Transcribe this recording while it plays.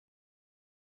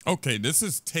Okay, this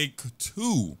is take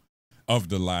 2 of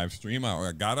the live stream.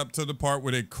 I got up to the part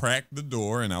where they cracked the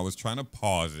door and I was trying to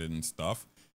pause it and stuff.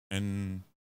 And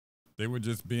they were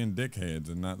just being dickheads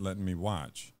and not letting me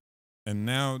watch. And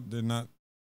now they're not.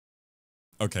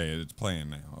 Okay, it's playing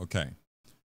now. Okay.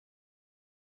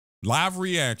 Live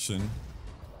reaction,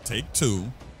 take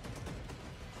 2.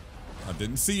 I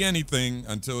didn't see anything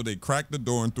until they cracked the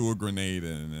door and threw a grenade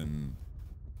in.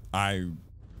 And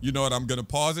you know what, I'm going to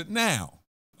pause it now.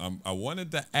 I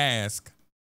wanted to ask,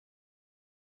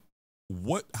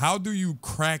 how do you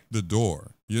crack the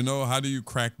door? You know, how do you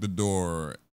crack the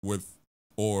door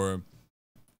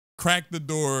crack the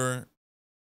door?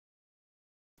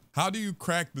 How do you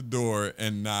crack the door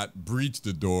and not breach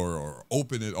the door or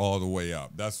open it all the way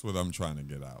up? That's what I'm trying to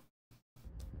get out.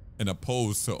 And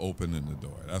opposed to opening the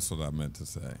door. That's what I meant to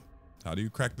say. How do you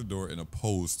crack the door and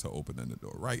opposed to opening the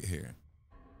door? Right here.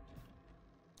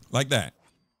 Like that.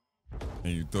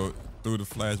 And you threw the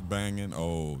flashbang in.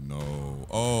 Oh, no.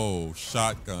 Oh,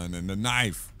 shotgun and the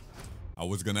knife. I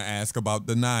was going to ask about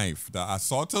the knife. I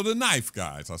saw to the knife,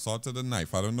 guys. I saw to the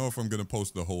knife. I don't know if I'm going to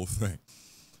post the whole thing.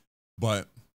 But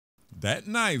that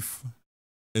knife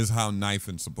is how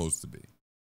knifing's supposed to be.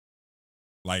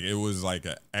 Like, it was like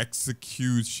an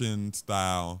execution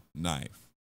style knife.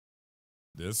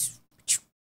 This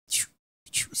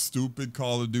stupid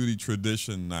Call of Duty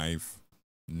tradition knife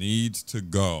needs to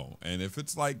go. And if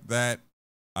it's like that,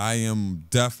 I am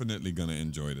definitely going to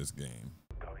enjoy this game.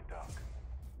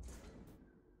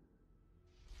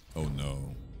 Oh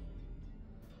no.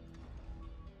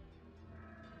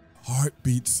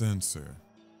 Heartbeat sensor.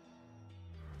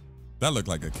 That looked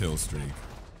like a kill streak.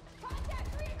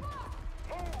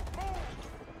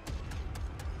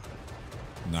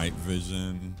 Night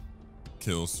vision,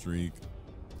 kill streak.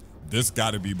 This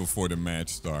got to be before the match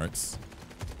starts.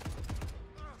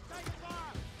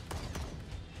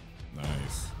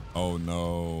 Nice. Oh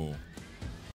no.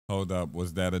 Hold up,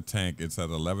 was that a tank? It's at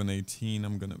 11:18.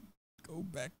 I'm gonna go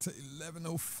back to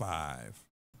 11:05.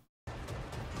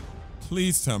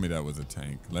 Please tell me that was a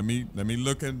tank. Let me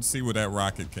look and see where that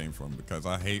rocket came from, because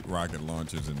I hate rocket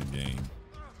launchers in the game.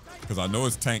 Because I know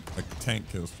it's a tank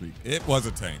kill streak. It was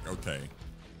a tank. Okay,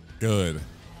 good.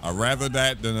 I'd rather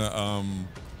that than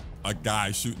a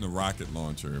guy shooting a rocket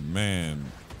launcher. Man.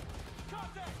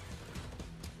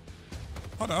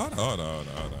 Hold on.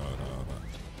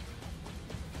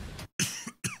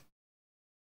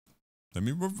 Let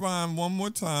me rewind one more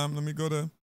time. Let me go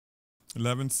to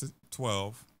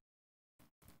 11:12.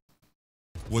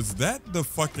 Was that the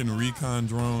fucking recon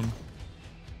drone?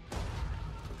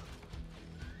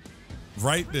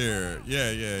 Right there.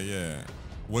 Yeah.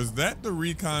 Was that the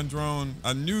recon drone?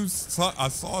 I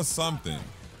saw something.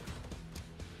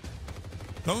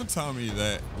 Don't tell me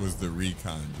that was the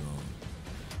recon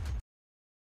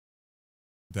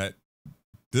drone.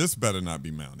 This better not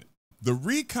be mounted. The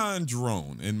recon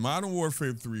drone in Modern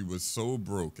Warfare 3 was so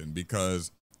broken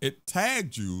because it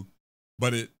tagged you,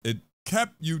 but it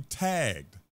kept you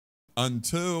tagged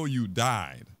until you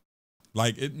died.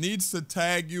 Like, it needs to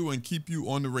tag you and keep you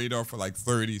on the radar for like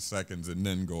 30 seconds and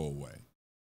then go away.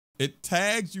 It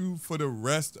tags you for the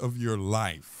rest of your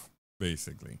life,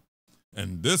 basically.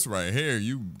 And this right here,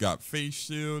 you got face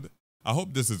shield. I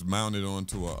hope this is mounted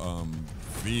onto a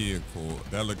vehicle.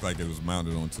 That looked like it was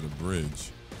mounted onto the bridge.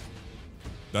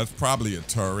 That's probably a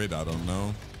turret, I don't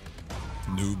know.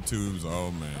 Noob tubes,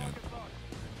 oh man.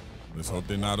 Let's hope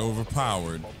they're not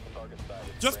overpowered.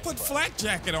 Just put flak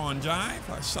jacket on,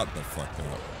 Jive. Shut the fuck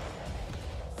up.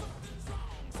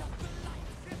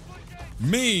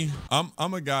 Me,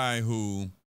 I'm a guy who,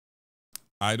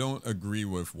 I don't agree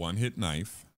with one-hit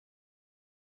knife.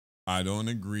 I don't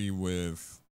agree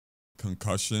with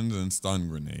concussions and stun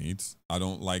grenades. I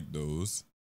don't like those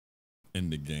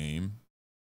in the game.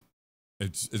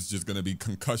 It's just going to be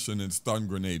concussion and stun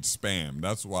grenade spam.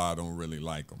 That's why I don't really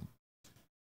like them.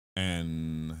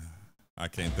 And I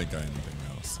can't think of anything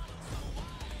else.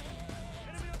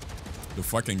 The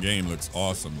fucking game looks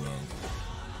awesome,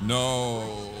 though.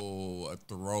 No, a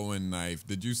throwing knife.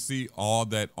 Did you see all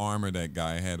that armor that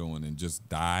guy had on and just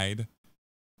died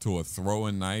to a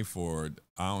throwing knife? Or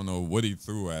I don't know what he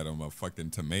threw at him, a fucking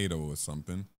tomato or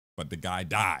something. But the guy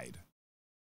died.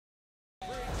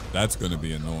 That's going to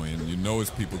be annoying. You know, it's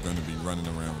people going to be running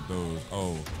around with those.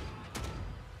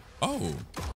 Oh,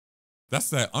 that's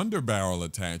that underbarrel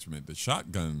attachment, the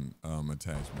shotgun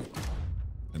attachment.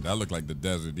 And that looked like the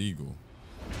Desert Eagle.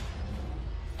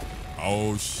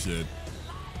 Oh, shit.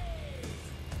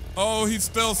 Oh, he's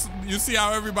still, you see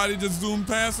how everybody just zoomed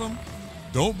past him?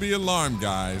 Don't be alarmed,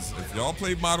 guys. If y'all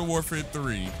played Modern Warfare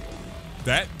 3,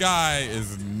 That guy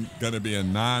is gonna be a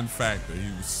non-factor.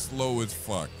 He was slow as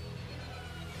fuck.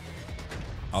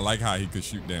 I like how he could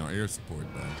shoot down air support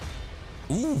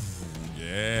though. Ooh,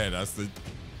 yeah, that's the.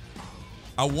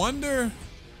 I wonder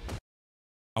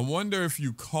if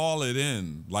you call it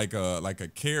in like a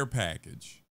care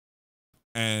package,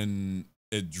 and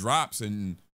it drops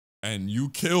and you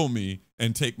kill me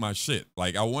and take my shit.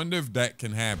 Like, I wonder if that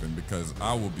can happen, because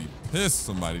I will be pissed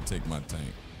somebody take my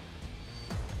tank.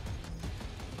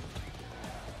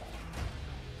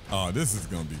 Oh, this is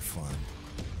gonna be fun.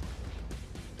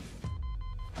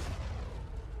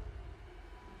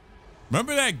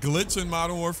 Remember that glitch in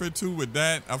Modern Warfare 2 with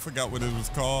that? I forgot what it was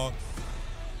called.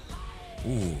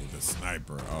 Ooh, the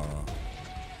sniper.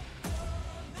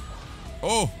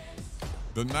 Oh,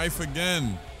 the knife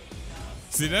again.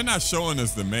 See, they're not showing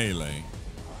us the melee.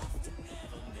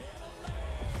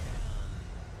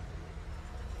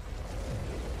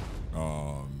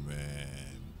 Oh, man.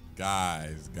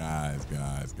 Guys.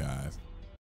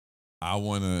 I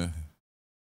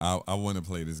wanna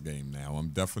play this game now. I'm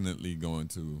definitely going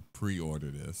to pre-order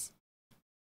this.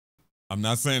 I'm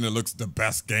not saying it looks the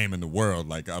best game in the world.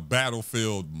 Like a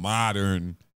Battlefield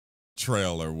modern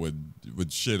trailer would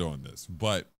shit on this.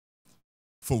 But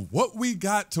for what we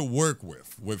got to work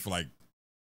with like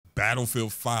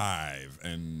Battlefield 5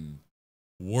 and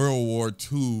World War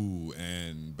II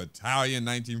and Battalion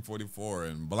 1944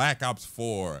 and Black Ops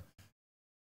 4,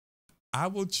 I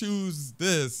will choose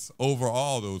this over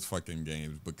all those fucking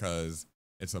games, because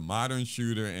it's a modern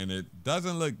shooter and it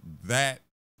doesn't look that.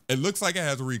 It looks like it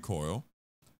has a recoil.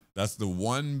 That's the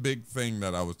one big thing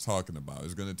that I was talking about.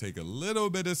 It's going to take a little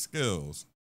bit of skills.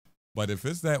 But if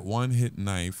it's that one-hit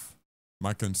knife,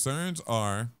 my concerns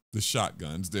are the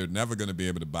shotguns. They're never going to be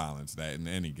able to balance that in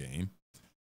any game.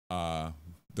 The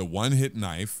one-hit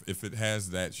knife, if it has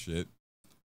that shit.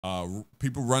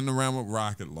 People running around with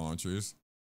rocket launchers.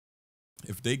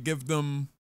 If they give them,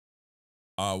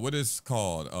 what is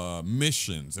called,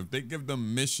 missions. If they give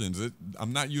them missions,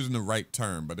 I'm not using the right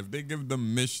term, but if they give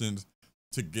them missions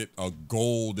to get a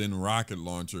golden rocket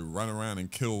launcher, run around and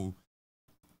kill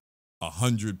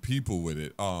 100 people with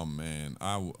it, oh man,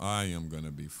 I am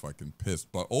gonna be fucking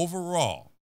pissed. But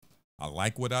overall, I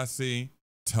like what I see.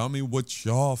 Tell me what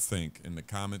y'all think in the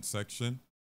comment section,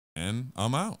 and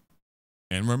I'm out.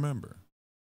 And remember,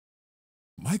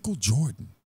 Michael Jordan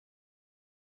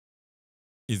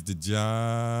is the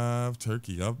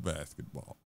Jiveturkey of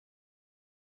basketball.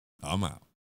 I'm out.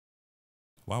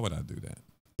 Why would I do that?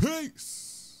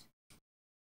 Peace.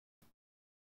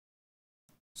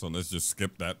 So let's just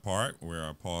skip that part where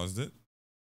I paused it.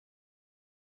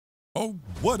 Oh,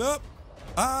 what up?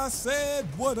 I said,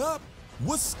 what up?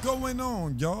 What's going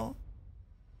on, y'all?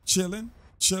 Chilling.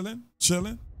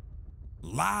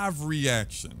 Live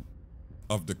reaction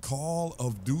of the Call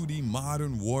of Duty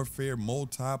Modern Warfare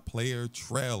multiplayer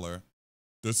trailer.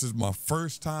 This is my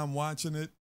first time watching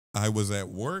it. I was at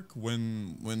work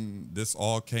when this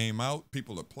all came out.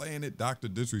 People are playing it. Dr.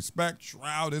 Disrespect,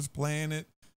 Shroud is playing it.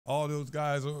 All those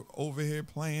guys are over here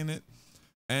playing it.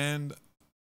 And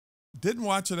didn't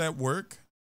watch it at work.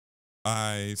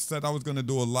 I said I was going to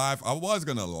do a live. I was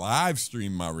going to live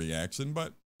stream my reaction,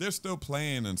 but they're still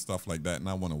playing and stuff like that, and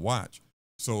I want to watch.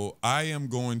 So I am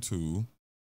going to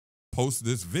post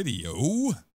this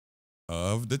video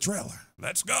of the trailer.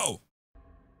 Let's go.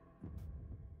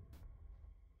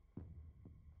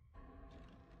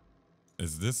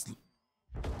 Is this...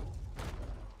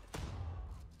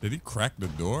 Did he crack the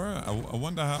door? I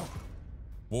wonder how...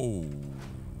 Whoa.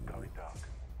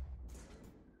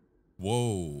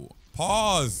 Whoa.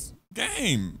 Pause.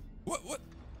 Game. What?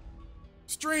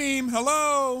 Stream.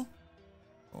 Hello.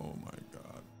 Oh my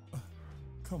God.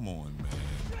 Come on, man.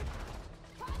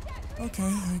 Okay,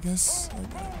 I guess.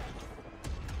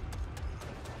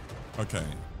 Okay.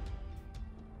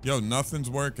 Yo, nothing's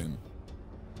working.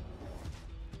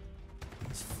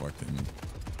 It's fucking...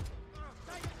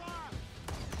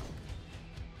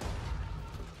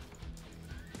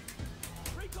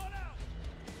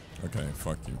 Okay,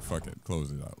 fuck you. Fuck it.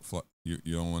 Close it out. You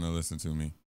don't want to listen to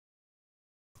me?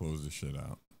 Close the shit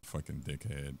out. Fucking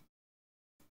dickhead.